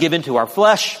easily give in to our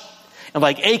flesh. And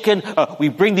like Achan, we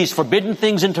bring these forbidden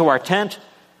things into our tent.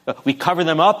 We cover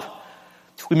them up.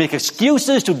 We make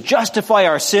excuses to justify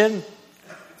our sin.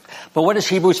 But what does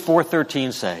Hebrews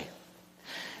 4:13 say?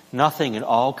 Nothing in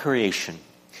all creation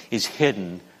is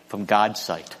hidden from God's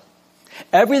sight.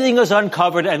 Everything is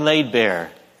uncovered and laid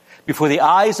bare before the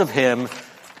eyes of Him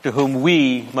to whom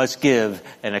we must give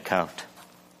an account.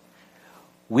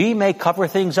 We may cover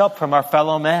things up from our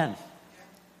fellow man,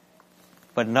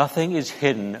 but nothing is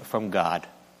hidden from God.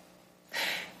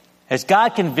 As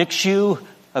God convicts you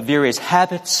of various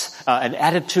habits and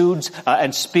attitudes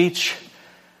and speech,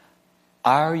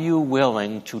 are you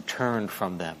willing to turn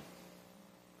from them?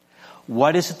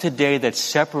 What is it today that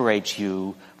separates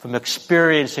you from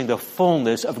experiencing the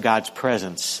fullness of God's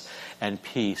presence and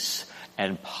peace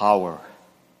and power?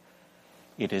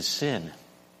 It is sin.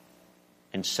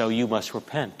 And so you must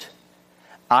repent.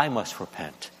 I must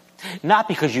repent. Not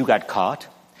because you got caught,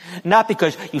 not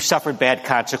because you suffered bad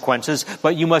consequences,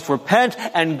 but you must repent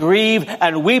and grieve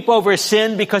and weep over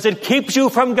sin because it keeps you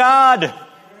from God.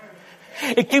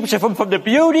 It keeps you from the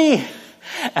beauty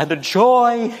and the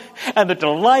joy and the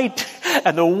delight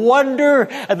and the wonder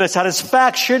and the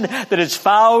satisfaction that is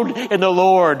found in the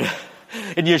Lord,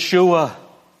 in Yeshua.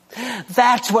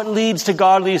 That's what leads to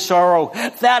godly sorrow.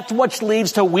 That's what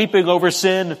leads to weeping over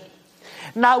sin.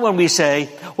 Not when we say,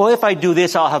 well, if I do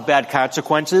this, I'll have bad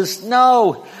consequences.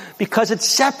 No, because it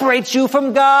separates you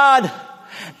from God.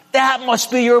 That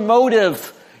must be your motive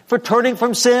for turning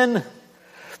from sin.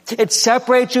 It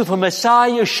separates you from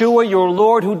Messiah Yeshua, your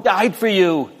Lord, who died for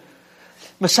you.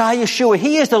 Messiah Yeshua,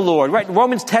 He is the Lord, right?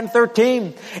 Romans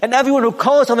 10:13. And everyone who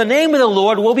calls on the name of the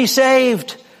Lord will be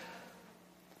saved.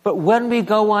 But when we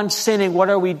go on sinning, what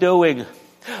are we doing?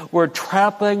 We're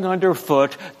trampling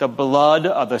underfoot the blood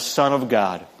of the Son of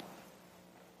God.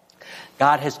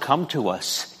 God has come to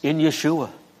us in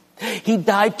Yeshua. He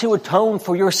died to atone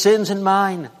for your sins and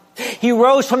mine. He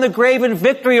rose from the grave in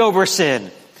victory over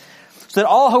sin, so that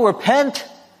all who repent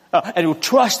and who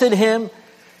trust in Him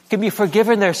can be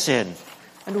forgiven their sin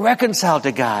and reconciled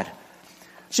to God.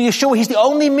 So Yeshua, He's the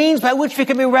only means by which we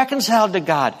can be reconciled to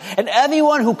God. And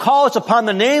everyone who calls upon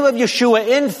the name of Yeshua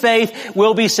in faith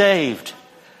will be saved.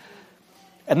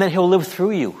 And then He'll live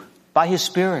through you by His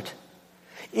Spirit.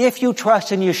 If you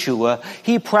trust in Yeshua,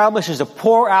 He promises to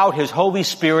pour out His Holy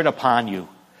Spirit upon you,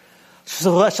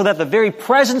 so that the very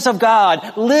presence of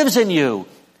God lives in you.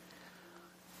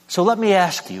 So let me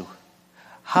ask you,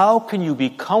 how can you be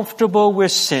comfortable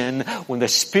with sin when the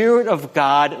Spirit of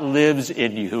God lives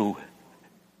in you?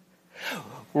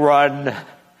 Run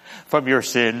from your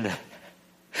sin.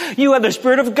 You have the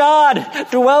Spirit of God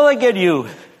dwelling in you.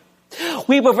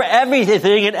 Weep over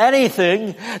everything and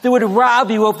anything that would rob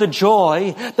you of the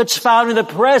joy that's found in the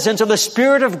presence of the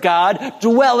Spirit of God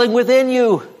dwelling within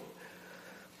you.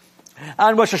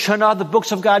 On Rosh Hashanah, the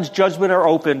books of God's judgment are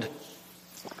opened.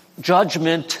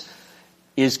 Judgment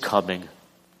is coming.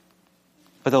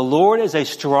 But the Lord is a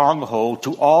stronghold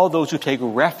to all those who take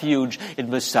refuge in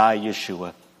Messiah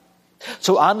Yeshua.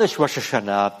 So on this Rosh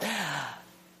Hashanah,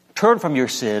 turn from your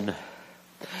sin.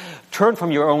 Turn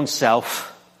from your own self.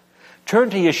 Turn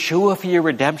to Yeshua for your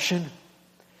redemption.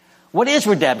 What is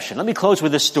redemption? Let me close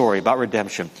with this story about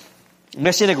redemption. A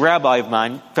Messianic rabbi of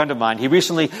mine, friend of mine, he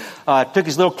recently took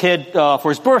his little kid for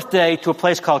his birthday to a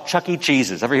place called Chuck E.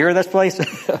 Cheese's. Ever hear of this place?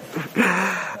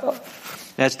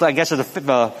 I guess it's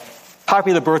a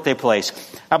popular birthday place.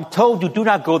 I'm told you do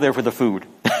not go there for the food.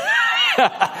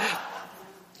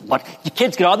 But your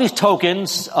kids get all these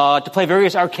tokens to play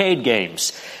various arcade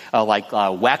games, like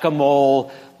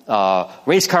whack-a-mole,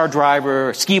 race car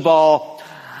driver, skee ball.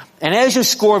 And as you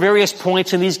score various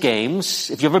points in these games,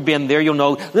 if you've ever been there, you'll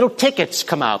know little tickets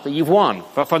come out that you've won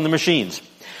from the machines.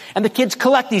 And the kids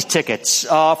collect these tickets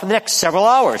for the next several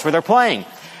hours where they're playing.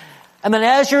 And then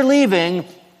as you're leaving,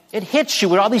 it hits you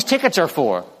what all these tickets are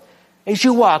for. As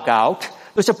you walk out,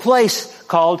 there's a place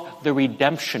called the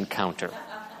redemption counter.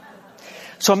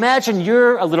 So imagine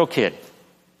you're a little kid.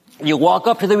 You walk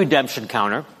up to the redemption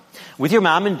counter with your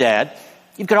mom and dad.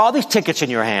 You've got all these tickets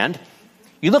in your hand.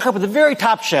 You look up at the very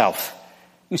top shelf.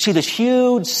 You see this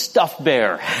huge stuffed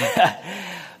bear,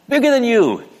 bigger than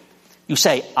you. You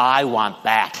say, I want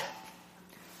that.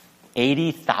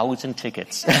 80,000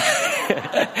 tickets.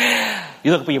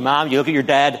 You look up at your mom, you look at your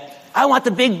dad. I want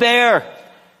the big bear.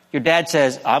 Your dad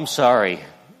says, I'm sorry.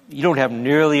 You don't have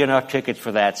nearly enough tickets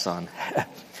for that, son.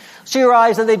 So your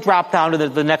eyes, and they drop down to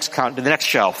the next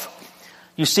shelf.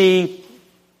 You see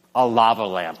a lava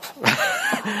lamp.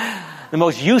 The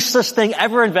most useless thing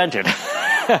ever invented.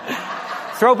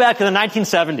 Throwback to the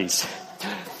 1970s.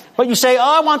 But you say,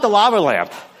 I want the lava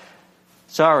lamp.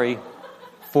 Sorry,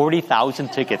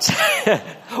 40,000 tickets.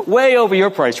 Way over your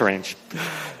price range.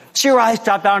 So your eyes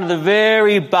drop down to the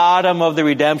very bottom of the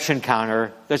redemption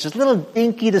counter. There's this little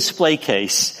dinky display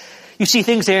case. You see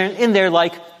things in there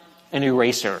like an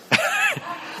eraser.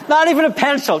 Not even a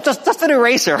pencil, just an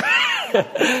eraser.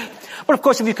 But of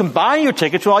course, if you combine your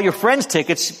tickets with all your friends'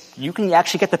 tickets, you can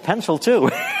actually get the pencil too.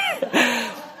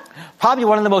 Probably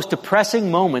one of the most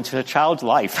depressing moments in a child's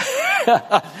life.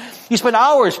 You spend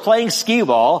hours playing skee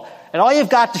ball, and all you've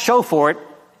got to show for it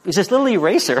is this little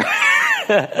eraser.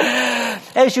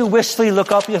 As you wistfully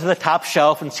look up to the top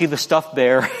shelf and see the stuffed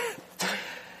bear,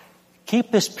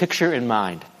 keep this picture in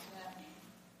mind.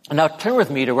 And now turn with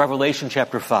me to Revelation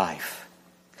chapter 5,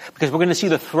 because we're going to see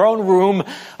the throne room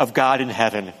of God in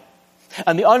heaven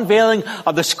and the unveiling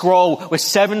of the scroll with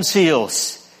 7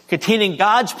 seals containing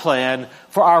God's plan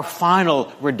for our final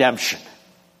redemption.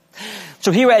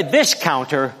 So here at this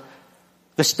counter,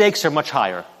 the stakes are much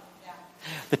higher.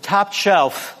 The top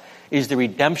shelf is the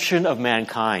redemption of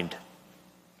mankind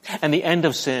and the end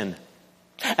of sin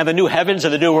and the new heavens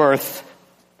and the new earth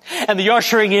and the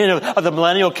ushering in of the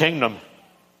millennial kingdom.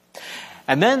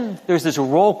 And then there's this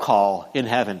roll call in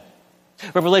heaven.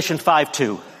 Revelation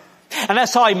 5:2. And I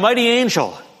saw a mighty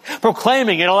angel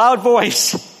proclaiming in a loud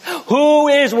voice, "Who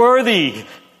is worthy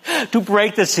to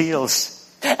break the seals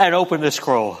and open the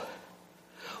scroll?"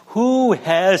 Who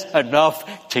has enough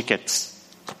tickets?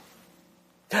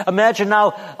 Imagine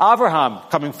now Abraham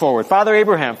coming forward. Father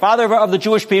Abraham, father of the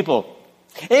Jewish people.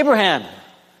 Abraham,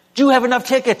 do you have enough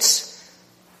tickets?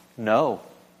 No.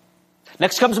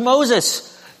 Next comes Moses.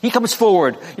 He comes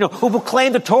forward, who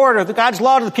proclaimed the Torah, the God's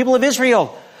law to the people of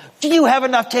Israel. Do you have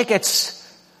enough tickets?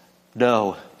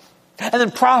 No. And then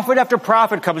prophet after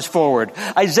prophet comes forward.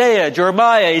 Isaiah,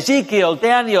 Jeremiah, Ezekiel,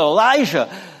 Daniel, Elijah.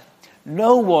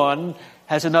 No one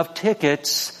has enough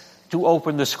tickets to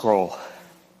open the scroll.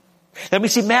 Then we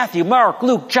see Matthew, Mark,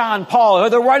 Luke, John, Paul,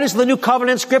 the writers of the New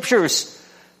Covenant scriptures.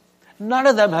 None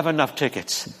of them have enough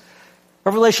tickets.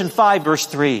 Revelation 5 verse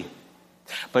 3.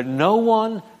 But no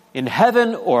one in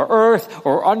heaven or earth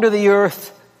or under the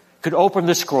earth could open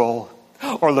the scroll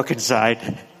or look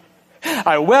inside.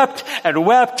 I wept and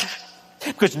wept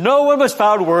because no one was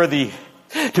found worthy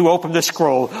to open the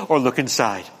scroll or look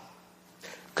inside.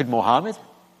 Could Mohammed?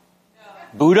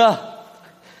 No. Buddha?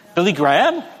 Billy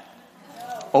Graham?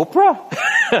 No. Oprah?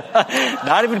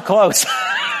 Not even close.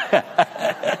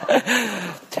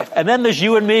 And then there's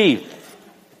you and me.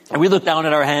 And we look down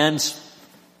at our hands.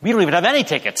 We don't even have any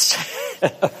tickets.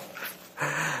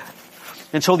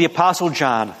 And so the Apostle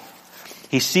John,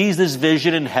 he sees this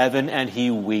vision in heaven and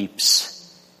he weeps.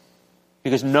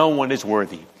 Because no one is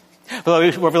worthy.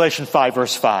 Revelation 5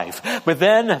 verse 5. But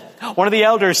then one of the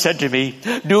elders said to me,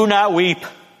 "Do not weep.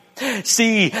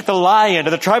 See, the Lion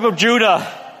of the tribe of Judah,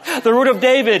 the Root of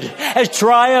David, has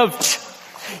triumphed.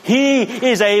 He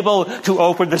is able to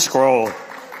open the scroll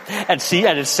and see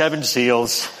its 7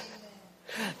 seals."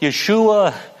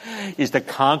 Yeshua is the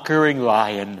conquering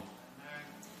Lion.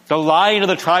 The Lion of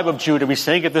the tribe of Judah. We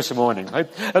sang it this morning, right?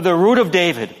 The Root of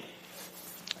David.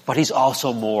 But he's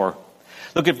also more.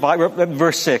 Look at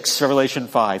verse 6, Revelation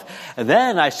 5. And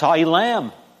then I saw a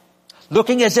lamb,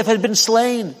 looking as if it had been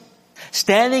slain,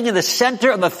 standing in the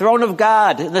center of the throne of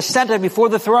God, in the center before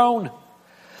the throne.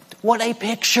 What a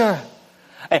picture.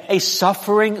 A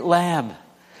suffering lamb.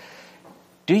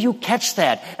 Do you catch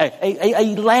that?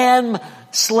 A lamb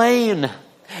slain.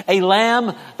 A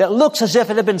lamb that looks as if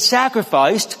it had been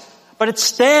sacrificed, but it's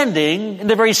standing in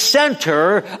the very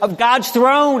center of God's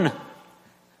throne.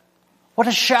 What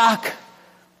a shock.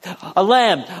 A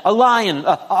lamb, a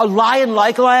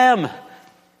lion-like lamb.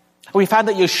 We find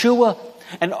that Yeshua,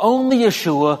 and only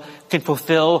Yeshua, can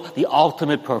fulfill the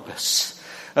ultimate purpose.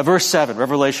 Verse 7,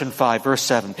 Revelation 5, verse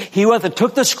 7. He went and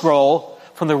took the scroll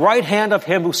from the right hand of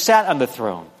him who sat on the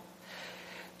throne.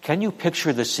 Can you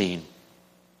picture the scene?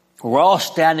 We're all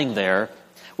standing there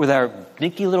with our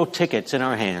dinky little tickets in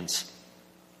our hands.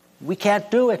 We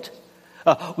can't do it.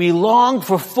 We long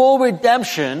for full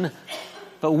redemption,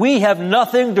 but we have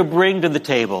nothing to bring to the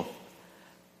table.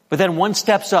 But then one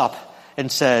steps up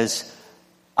and says,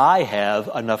 "I have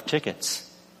enough tickets.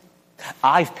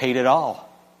 I've paid it all.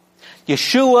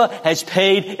 Yeshua has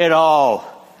paid it all.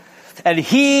 And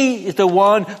he is the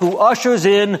one who ushers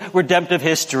in redemptive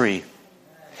history."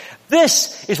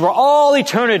 This is where all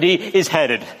eternity is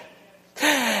headed.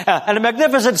 And a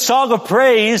magnificent song of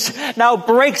praise now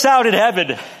breaks out in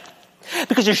heaven.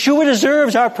 Because Yeshua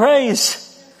deserves our praise.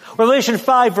 Revelation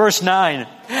 5 verse 9.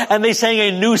 And they sang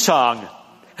a new song,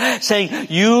 saying,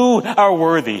 "You are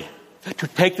worthy to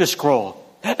take the scroll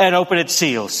and open its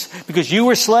seals, because you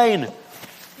were slain.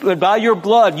 And by your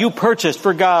blood you purchased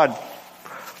for God.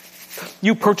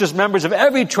 You purchased members of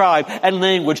every tribe and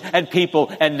language and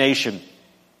people and nation."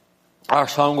 Our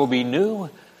song will be new.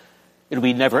 It'll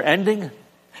be never ending.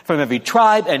 From every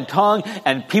tribe and tongue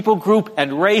and people group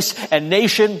and race and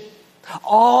nation.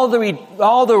 All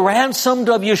the ransomed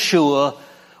of Yeshua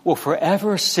will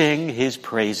forever sing his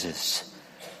praises.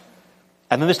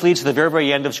 And then this leads to the very,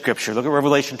 very end of Scripture. Look at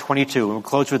Revelation 22, and we'll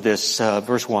close with this,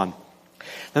 verse 1.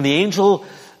 Then the angel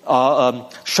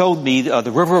showed me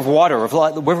the river of water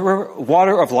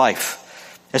of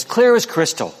life, as clear as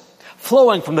crystal,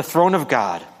 flowing from the throne of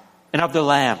God and of the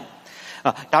Lamb,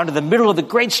 down to the middle of the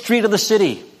great street of the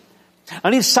city.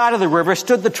 On each side of the river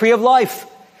stood the tree of life,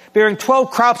 bearing 12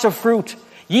 crops of fruit,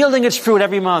 yielding its fruit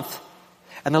every month.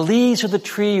 And the leaves of the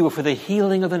tree were for the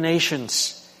healing of the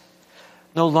nations.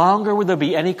 No longer will there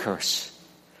be any curse.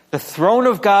 The throne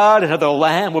of God and of the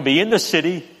Lamb will be in the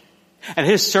city, and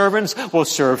his servants will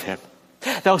serve him.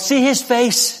 They'll see his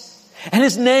face, and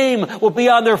his name will be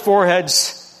on their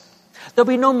foreheads. There'll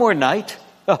be no more night.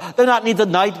 They'll not need the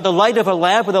light of a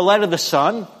lamp or the light of the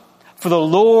sun, for the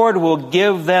Lord will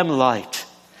give them light,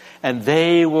 and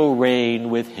they will reign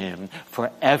with him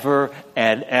forever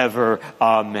and ever.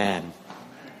 Amen.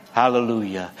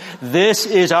 Hallelujah. This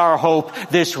is our hope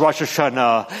this Rosh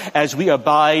Hashanah as we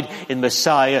abide in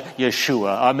Messiah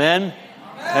Yeshua. Amen?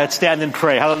 Let's stand and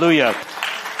pray. Hallelujah.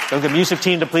 The music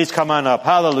team to please come on up.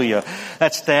 Hallelujah.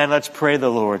 Let's stand. Let's pray the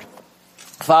Lord.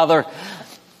 Father,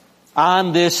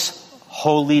 on this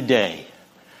holy day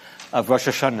of Rosh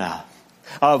Hashanah,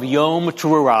 of Yom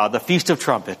Teruah, the Feast of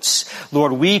Trumpets,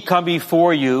 Lord, we come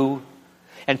before you,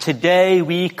 and today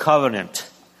we covenant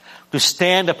to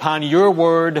stand upon your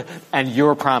word and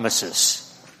your promises.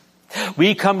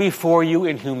 We come before you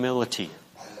in humility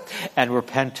and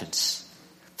repentance.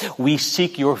 We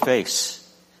seek your face.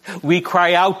 We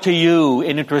cry out to you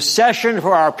in intercession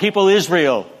for our people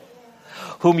Israel,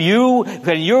 whom you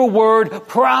and your word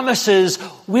promises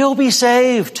will be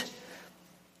saved.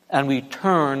 And we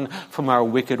turn from our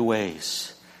wicked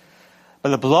ways. By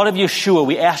the blood of Yeshua,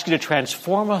 we ask you to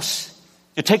transform us,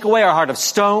 to take away our heart of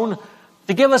stone,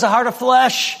 to give us a heart of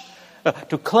flesh,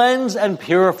 to cleanse and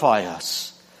purify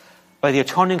us by the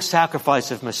atoning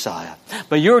sacrifice of Messiah,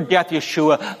 by your death,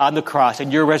 Yeshua, on the cross,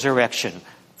 and your resurrection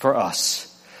for us.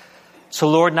 So,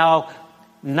 Lord, now,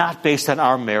 not based on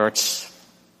our merits,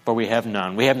 for we have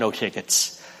none. We have no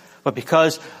tickets. But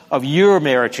because of your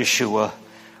merit, Yeshua,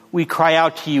 we cry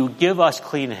out to you, give us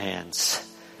clean hands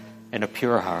and a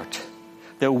pure heart,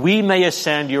 that we may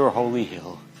ascend your holy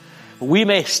hill. We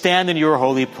may stand in your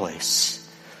holy place.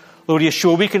 Lord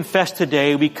Yeshua, we confess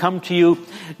today, we come to you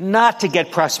not to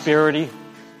get prosperity.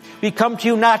 We come to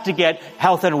you not to get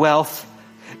health and wealth,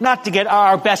 not to get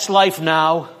our best life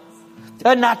now,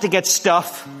 and not to get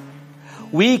stuff.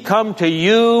 We come to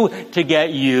you to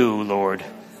get you, Lord.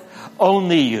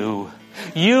 Only you.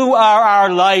 You are our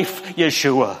life,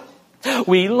 Yeshua.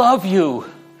 We love you.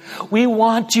 We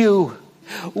want you.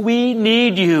 We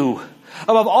need you.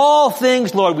 Above all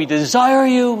things, Lord, we desire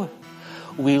you.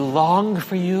 We long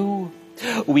for you.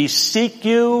 We seek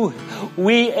you.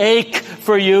 We ache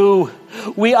for you.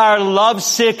 We are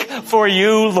lovesick for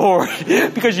you, Lord,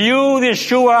 because you,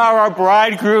 Yeshua, are our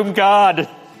bridegroom, God.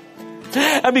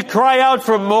 And we cry out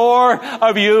for more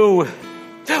of you.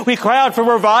 We cry out for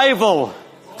revival.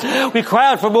 We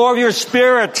cry out for more of your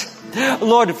Spirit.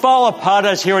 Lord, fall upon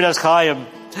us here at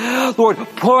Eschayim. Lord,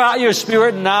 pour out your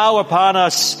Spirit now upon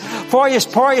us. Pour your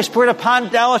Spirit upon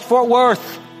Dallas, Fort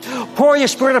Worth. Pour your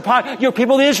Spirit upon your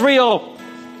people Israel.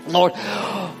 Lord,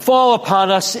 fall upon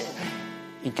us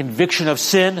in conviction of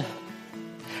sin.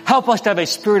 Help us to have a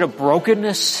spirit of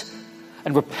brokenness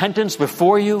and repentance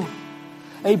before you.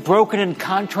 A broken and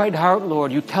contrite heart,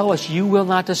 Lord, you tell us you will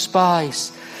not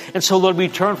despise. And so, Lord, we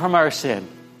turn from our sin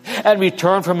and we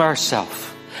turn from ourselves.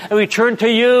 And we turn to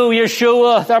you,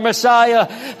 Yeshua, our Messiah,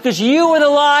 because you are the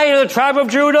Lion of the tribe of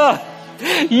Judah.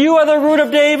 You are the root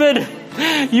of David.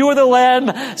 You are the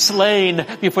Lamb slain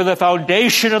before the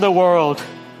foundation of the world.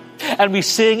 And we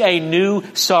sing a new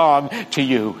song to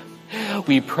you.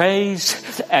 We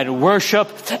praise and worship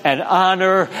and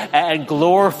honor and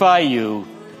glorify you.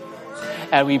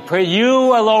 And we pray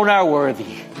you alone are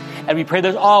worthy. And we pray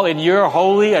this all in your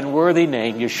holy and worthy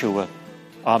name, Yeshua.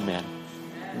 Amen.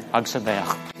 Hag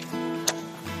Sameach.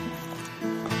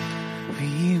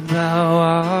 We bow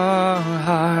our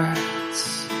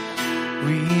hearts,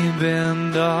 we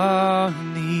bend our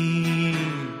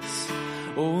knees.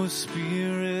 Oh,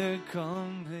 Spirit,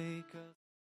 come make us.